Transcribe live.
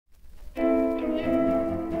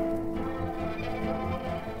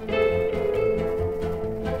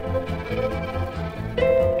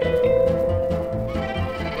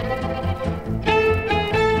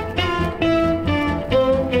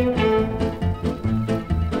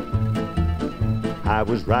I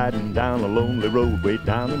was riding down a lonely road way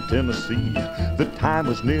down in Tennessee. The time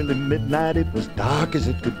was nearly midnight, it was dark as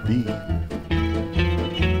it could be.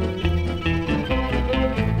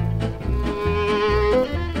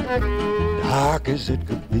 Dark as it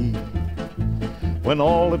could be. When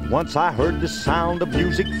all at once I heard the sound of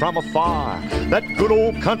music from afar, that good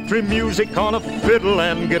old country music on a fiddle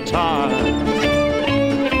and guitar.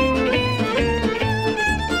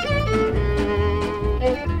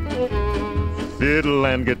 Fiddle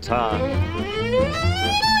and guitar.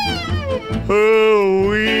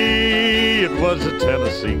 Ooh-wee, it was the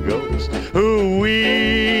Tennessee Ghost.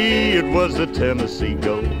 Ooh-wee, it was the Tennessee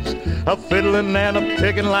Ghost. A fiddling and a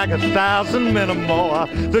picking like 1,000 men or more.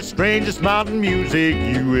 The strangest mountain music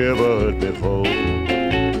you ever heard before.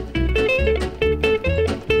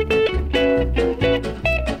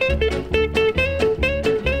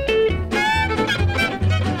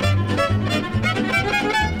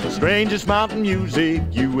 Strangest mountain music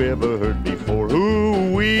you ever heard before.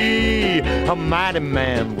 Ooh-wee, a mighty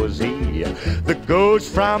man was he, the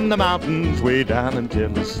ghost from the mountains way down in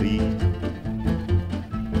Tennessee.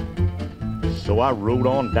 So I rode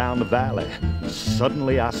on down the valley.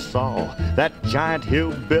 Suddenly I saw that giant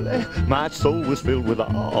hillbilly. My soul was filled with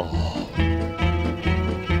awe.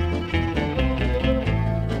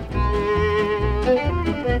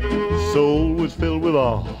 Soul was filled with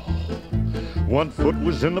awe. One foot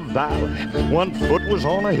was in the valley, one foot was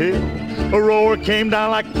on a hill. A roar came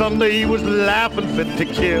down like thunder, he was laughing fit to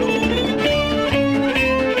kill.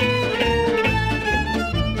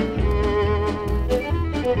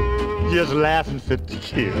 Just laughing fit to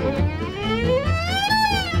kill.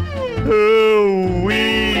 Ooh-wee,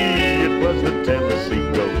 it was the Tennessee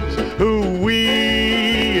Ghost.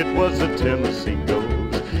 Ooh-wee, it was the Tennessee Ghost.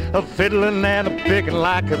 A fiddling and a picking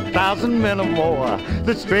like 1,000 men or more.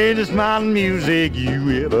 The strangest mountain music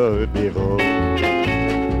you ever heard before.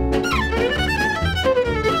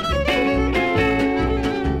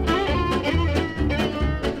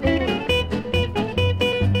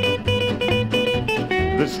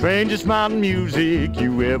 The strangest mountain music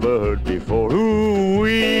you ever heard before.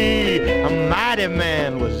 Ooh-wee, a mighty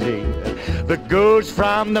man was he, the ghost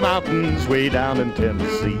from the mountains way down in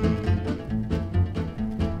Tennessee.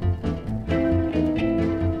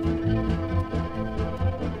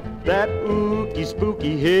 That ooky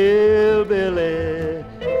spooky hillbilly